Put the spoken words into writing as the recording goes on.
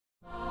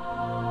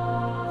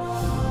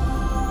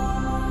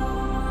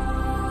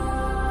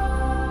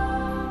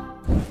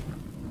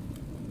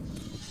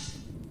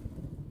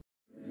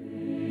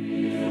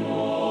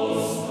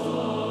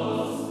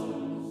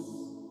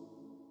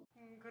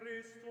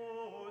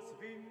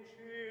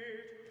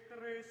vincit,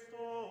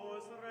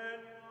 Christus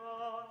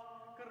regnat,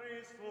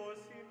 Christus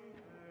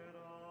imperat.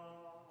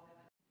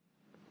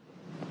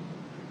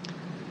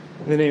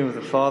 In the name of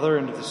the Father,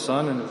 and of the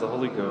Son, and of the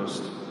Holy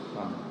Ghost.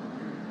 Amen.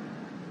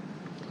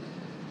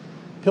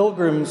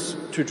 Pilgrims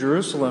to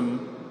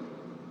Jerusalem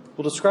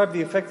will describe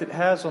the effect it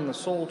has on the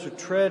soul to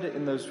tread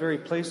in those very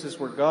places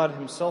where God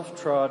himself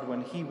trod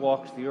when he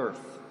walked the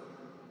earth.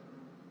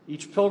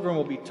 Each pilgrim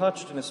will be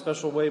touched in a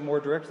special way more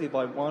directly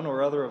by one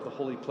or other of the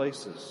holy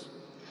places.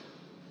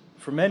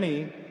 For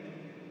many,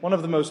 one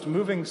of the most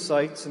moving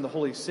sights in the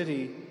holy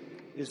city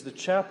is the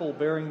chapel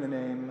bearing the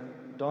name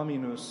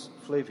Dominus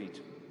Flevit,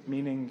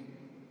 meaning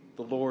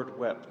the Lord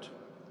wept.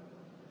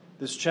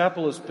 This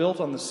chapel is built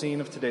on the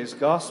scene of today's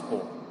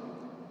gospel,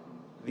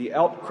 the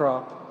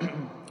outcrop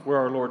where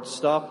our Lord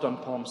stopped on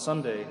Palm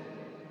Sunday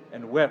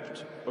and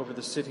wept over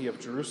the city of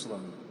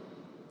Jerusalem,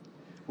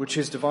 which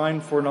his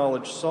divine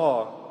foreknowledge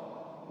saw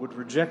would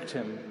reject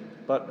him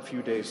but a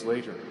few days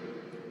later.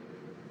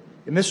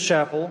 In this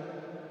chapel,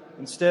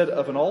 instead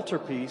of an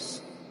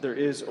altarpiece, there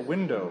is a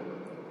window,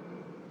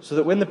 so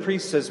that when the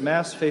priest says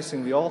Mass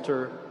facing the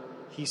altar,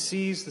 he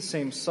sees the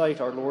same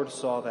sight our Lord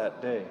saw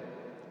that day.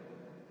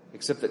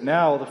 Except that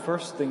now the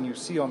first thing you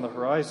see on the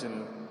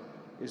horizon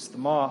is the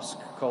mosque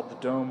called the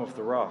Dome of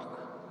the Rock,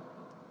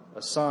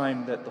 a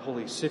sign that the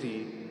holy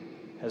city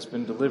has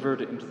been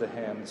delivered into the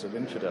hands of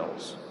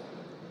infidels.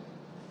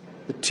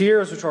 The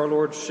tears which our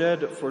Lord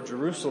shed for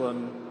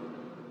Jerusalem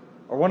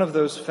are one of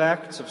those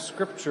facts of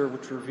Scripture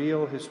which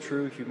reveal his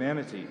true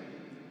humanity.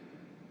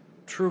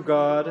 True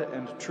God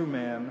and true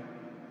man,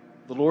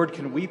 the Lord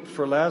can weep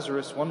for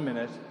Lazarus one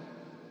minute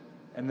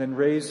and then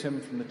raise him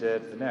from the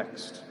dead the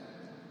next.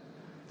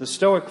 The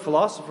Stoic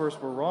philosophers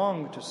were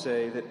wrong to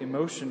say that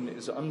emotion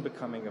is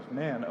unbecoming of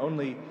man,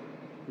 only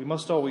we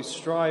must always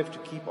strive to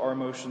keep our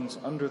emotions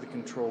under the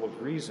control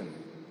of reason.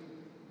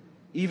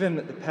 Even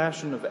the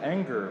passion of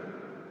anger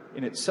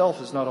in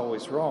itself is not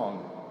always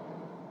wrong,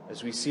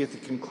 as we see at the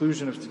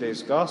conclusion of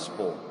today's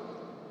gospel,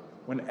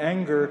 when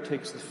anger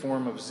takes the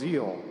form of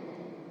zeal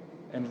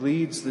and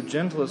leads the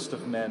gentlest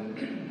of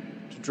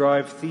men to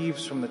drive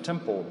thieves from the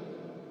temple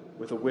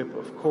with a whip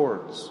of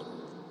cords.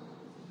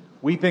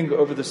 Weeping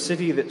over the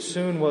city that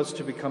soon was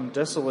to become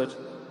desolate,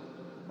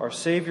 our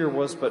Savior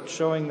was but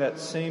showing that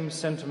same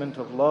sentiment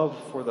of love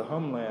for the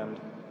homeland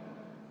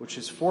which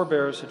his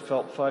forebears had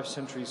felt 5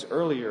 centuries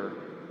earlier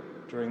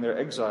during their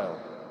exile.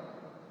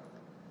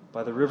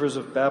 By the rivers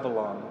of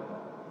Babylon,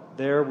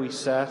 there we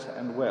sat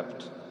and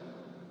wept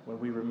when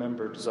we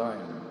remembered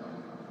Zion.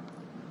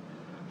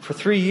 For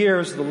 3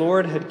 years the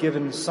Lord had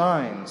given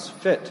signs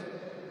fit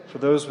for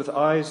those with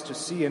eyes to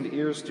see and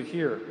ears to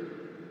hear.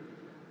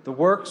 The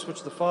works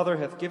which the Father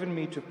hath given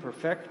me to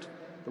perfect,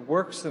 the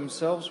works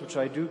themselves which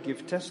I do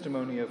give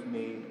testimony of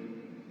me,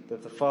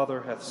 that the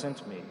Father hath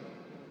sent me.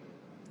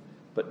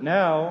 But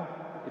now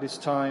it is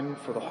time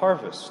for the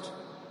harvest.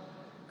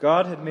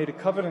 God had made a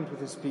covenant with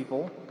his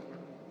people.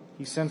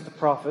 He sent the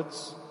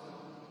prophets,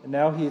 and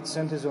now he had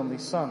sent his only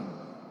Son.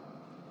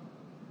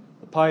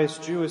 The pious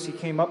Jew, as he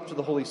came up to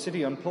the holy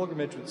city on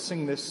pilgrimage, would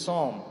sing this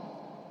psalm: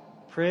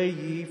 "Pray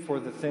ye for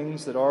the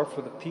things that are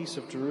for the peace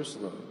of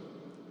Jerusalem."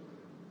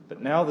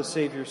 But now the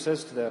Savior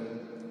says to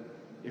them,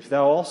 "If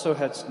thou also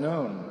hadst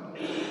known,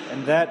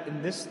 and that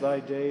in this thy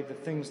day the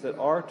things that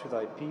are to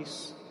thy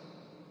peace,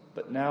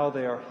 but now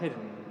they are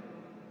hidden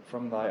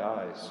from thy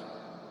eyes."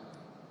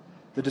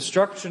 The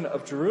destruction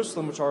of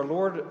Jerusalem, which our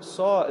Lord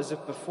saw as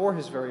if before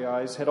his very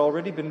eyes, had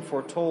already been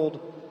foretold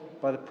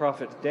by the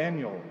prophet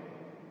Daniel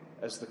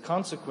as the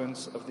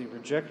consequence of the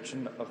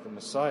rejection of the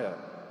Messiah.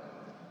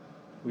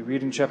 We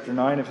read in chapter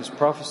 9 of his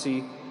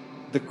prophecy,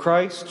 "The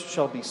Christ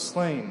shall be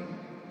slain,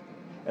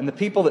 and the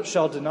people that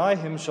shall deny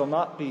him shall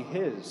not be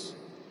his,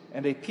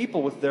 and a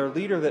people with their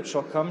leader that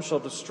shall come shall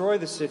destroy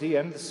the city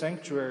and the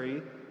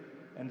sanctuary,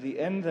 and the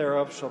end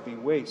thereof shall be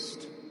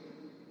waste,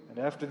 and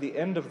after the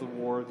end of the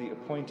war, the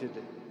appointed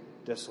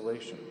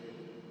desolation."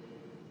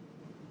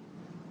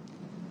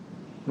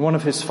 In one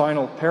of his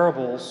final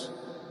parables,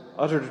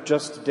 uttered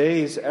just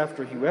days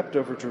after he wept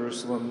over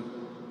Jerusalem,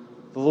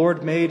 the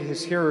Lord made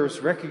his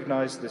hearers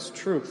recognize this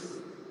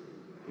truth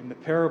in the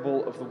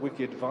parable of the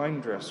wicked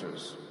vine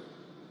dressers.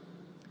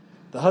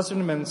 The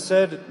husbandmen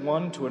said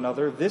one to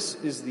another, "This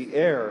is the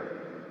heir.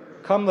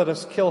 Come, let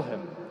us kill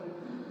him,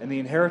 and the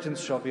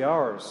inheritance shall be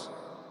ours."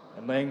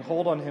 And laying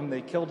hold on him,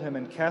 they killed him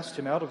and cast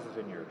him out of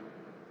the vineyard.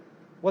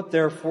 What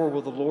therefore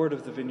will the Lord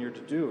of the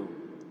vineyard do?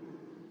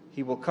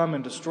 He will come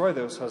and destroy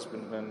those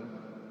husbandmen,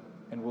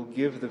 and will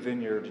give the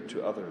vineyard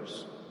to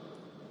others.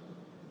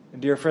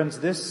 And dear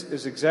friends, this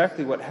is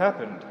exactly what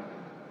happened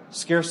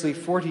scarcely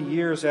 40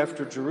 years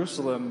after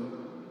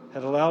Jerusalem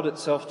had allowed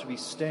itself to be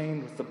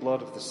stained with the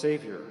blood of the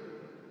Savior.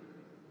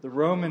 The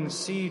Roman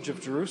siege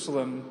of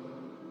Jerusalem,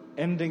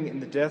 ending in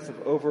the death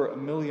of over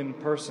 1 million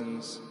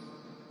persons,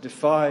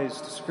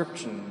 defies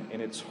description in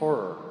its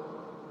horror.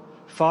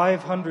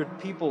 500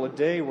 people a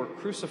day were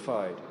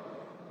crucified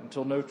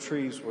until no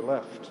trees were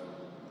left.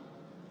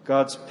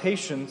 God's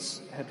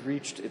patience had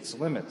reached its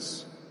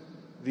limits.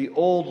 The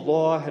old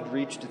law had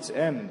reached its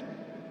end.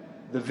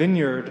 The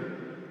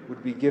vineyard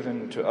would be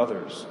given to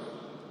others.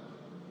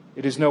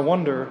 It is no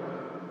wonder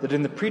that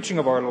in the preaching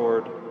of our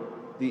Lord,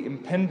 the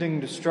impending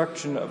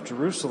destruction of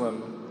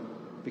Jerusalem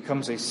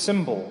becomes a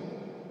symbol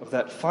of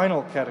that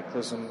final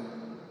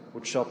cataclysm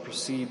which shall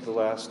precede the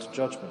last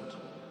judgment.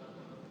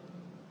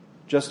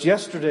 Just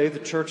yesterday, the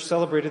Church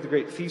celebrated the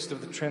great feast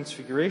of the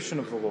Transfiguration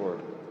of the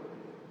Lord,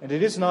 and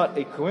it is not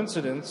a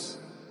coincidence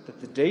that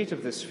the date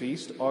of this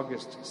feast,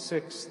 August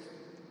 6th,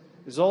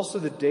 is also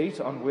the date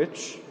on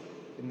which,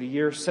 in the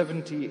year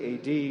 70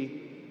 AD,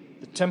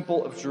 the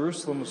Temple of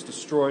Jerusalem was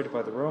destroyed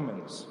by the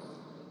Romans.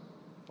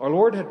 Our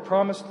Lord had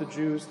promised the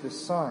Jews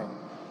this sign: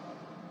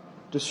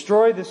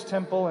 "Destroy this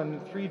temple, and in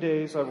 3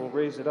 days I will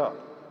raise it up."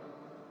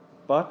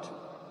 But,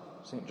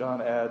 St.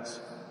 John adds,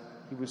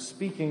 he was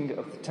speaking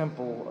of the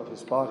temple of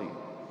his body.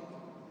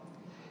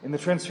 In the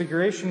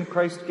Transfiguration,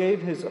 Christ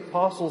gave his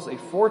apostles a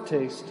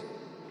foretaste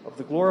of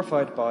the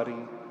glorified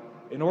body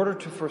in order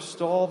to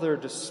forestall their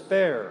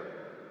despair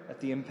at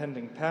the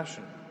impending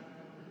passion.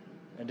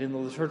 And in the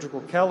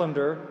liturgical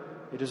calendar,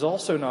 it is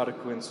also not a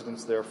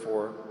coincidence,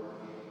 therefore,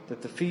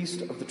 that the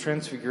feast of the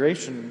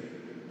Transfiguration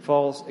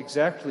falls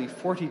exactly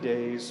 40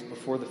 days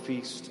before the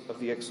feast of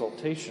the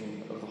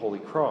Exaltation of the Holy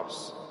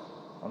Cross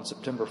on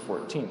September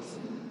 14th.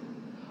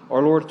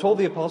 Our Lord told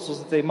the apostles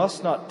that they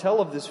must not tell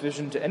of this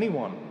vision to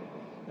anyone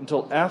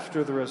until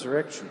after the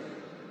resurrection.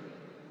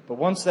 But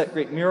once that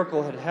great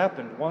miracle had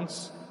happened,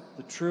 once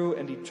the true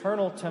and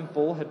eternal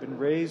temple had been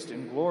raised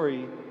in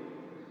glory,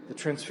 the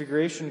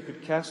Transfiguration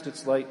could cast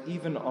its light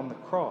even on the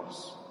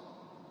cross,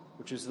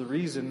 which is the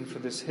reason for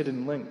this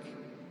hidden link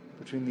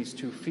between these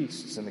two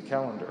feasts in the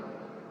calendar.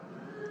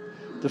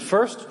 The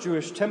first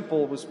Jewish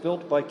temple was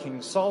built by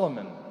King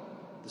Solomon,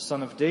 the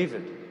son of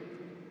David.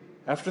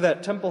 After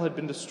that temple had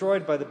been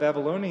destroyed by the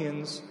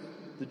Babylonians,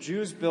 the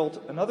Jews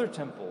built another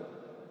temple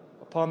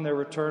upon their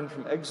return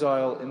from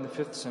exile in the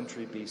 5th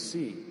century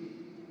BC.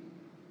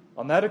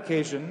 On that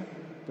occasion,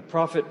 the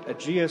prophet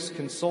Aggeus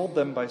consoled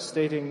them by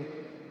stating,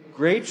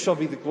 "Great shall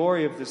be the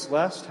glory of this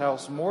last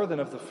house more than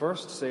of the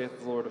first, saith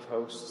the Lord of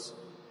hosts,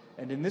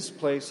 and in this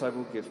place I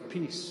will give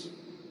peace."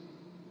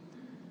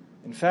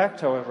 In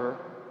fact, however,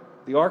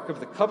 the Ark of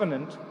the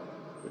Covenant,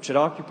 which had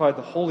occupied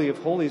the Holy of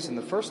Holies in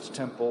the first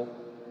temple,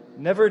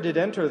 never did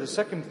enter the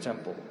second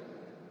temple,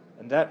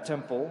 and that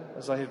temple,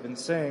 as I have been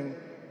saying,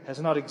 has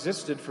not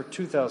existed for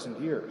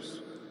 2,000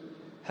 years.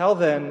 How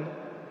then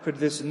could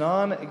this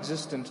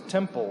non-existent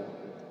temple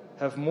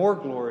have more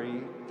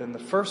glory than the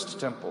first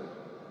temple,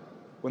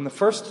 when the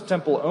first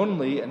temple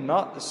only, and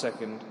not the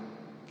second,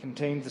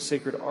 contained the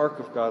sacred ark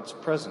of God's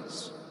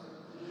presence?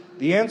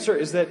 The answer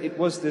is that it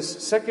was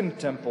this second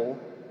temple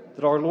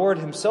that our Lord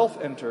himself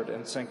entered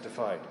and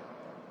sanctified,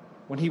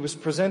 when he was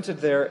presented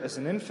there as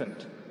an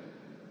infant,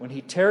 when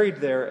he tarried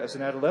there as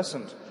an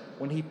adolescent,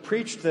 when he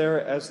preached there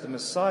as the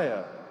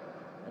Messiah,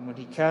 and when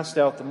he cast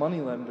out the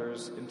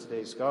moneylenders in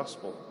today's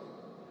gospel.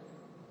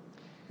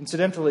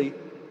 Incidentally,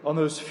 on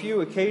those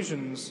few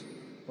occasions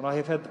when I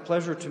have had the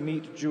pleasure to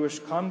meet Jewish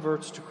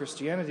converts to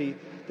Christianity,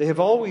 they have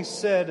always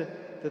said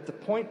that the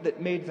point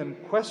that made them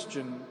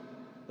question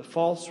the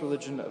false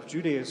religion of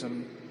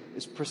Judaism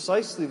is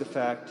precisely the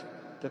fact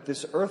that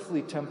this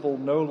earthly temple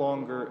no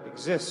longer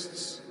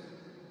exists.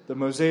 The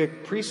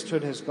Mosaic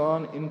priesthood has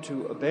gone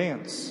into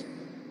abeyance,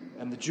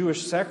 and the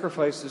Jewish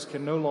sacrifices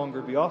can no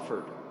longer be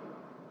offered.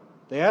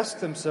 They ask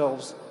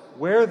themselves,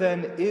 where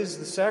then is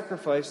the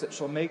sacrifice that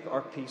shall make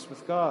our peace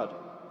with God?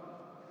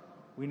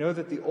 We know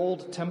that the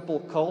old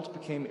temple cult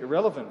became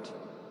irrelevant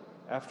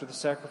after the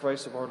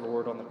sacrifice of our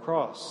Lord on the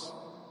cross.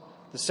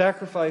 The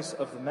sacrifice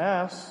of the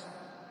Mass,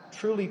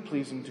 truly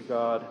pleasing to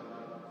God,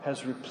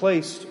 has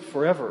replaced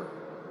forever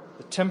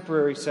the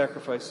temporary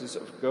sacrifices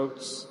of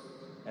goats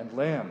and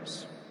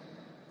lambs.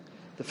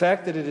 The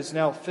fact that it is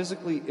now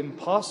physically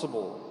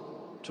impossible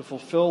to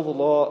fulfill the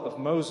law of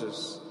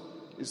Moses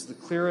is the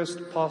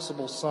clearest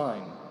possible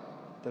sign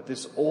that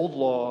this old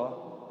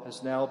law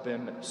has now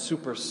been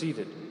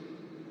superseded.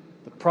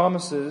 The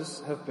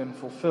promises have been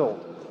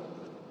fulfilled.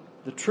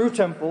 The true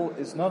temple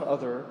is none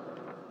other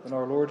than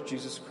our Lord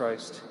Jesus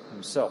Christ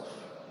himself.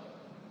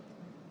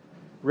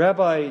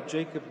 Rabbi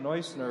Jacob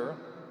Neusner,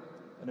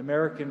 an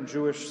American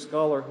Jewish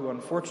scholar who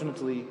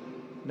unfortunately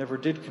never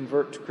did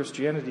convert to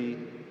Christianity,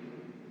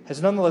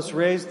 has nonetheless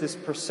raised this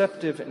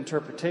perceptive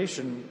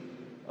interpretation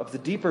of the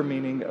deeper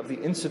meaning of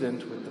the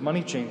incident with the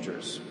money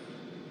changers.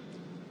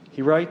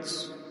 He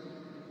writes,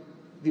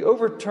 "The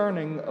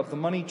overturning of the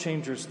money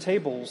changers'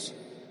 tables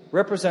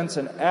represents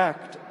an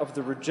act of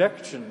the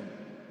rejection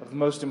of the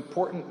most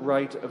important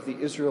rite of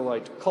the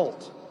Israelite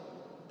cult,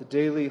 the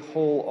daily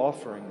whole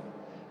offering,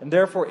 and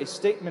therefore a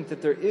statement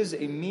that there is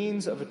a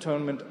means of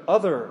atonement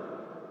other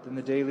than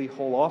the daily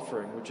whole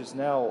offering, which is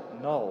now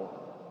null.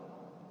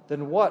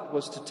 Then what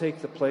was to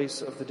take the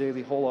place of the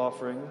daily whole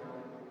offering?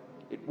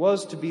 It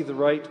was to be the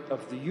rite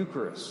of the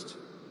Eucharist,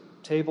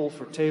 table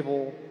for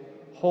table,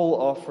 whole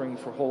offering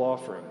for whole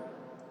offering.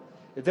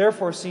 It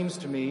therefore seems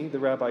to me," the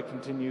rabbi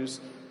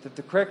continues, "that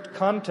the correct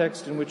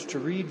context in which to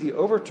read the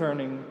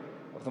overturning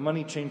of of the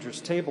money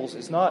changers' tables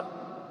is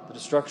not the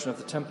destruction of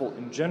the temple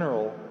in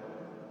general,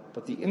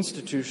 but the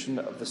institution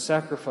of the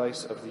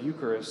sacrifice of the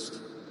Eucharist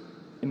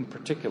in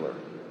particular.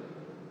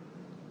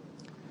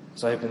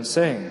 As I have been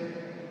saying,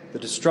 the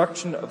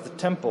destruction of the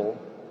temple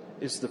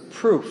is the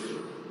proof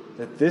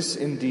that this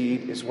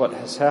indeed is what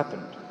has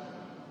happened.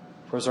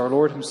 For as our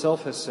Lord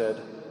himself has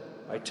said,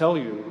 I tell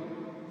you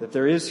that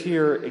there is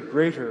here a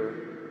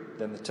greater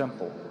than the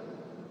temple.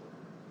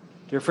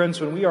 Dear friends,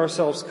 when we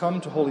ourselves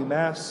come to Holy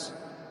Mass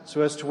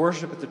so as to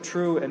worship at the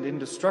true and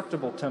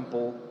indestructible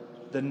temple,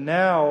 then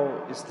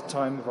now is the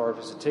time of our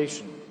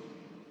visitation.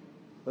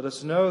 Let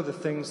us know the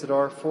things that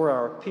are for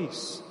our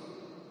peace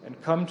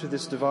and come to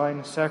this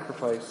divine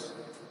sacrifice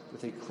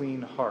with a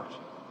clean heart.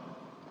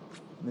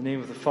 In the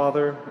name of the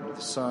Father, and of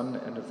the Son,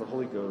 and of the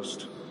Holy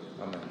Ghost.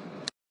 Amen.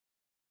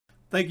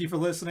 Thank you for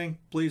listening.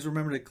 Please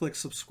remember to click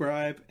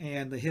subscribe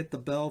and to hit the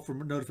bell for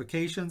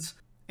notifications.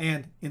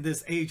 And in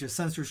this age of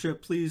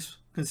censorship, please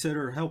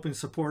consider helping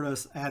support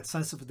us at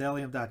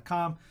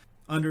sensefidelium.com.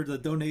 Under the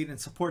Donate and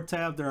Support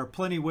tab, there are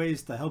plenty of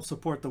ways to help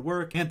support the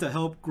work and to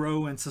help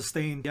grow and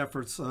sustain the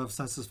efforts of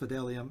Sensus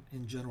Fidelium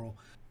in general.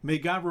 May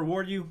God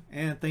reward you,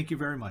 and thank you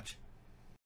very much.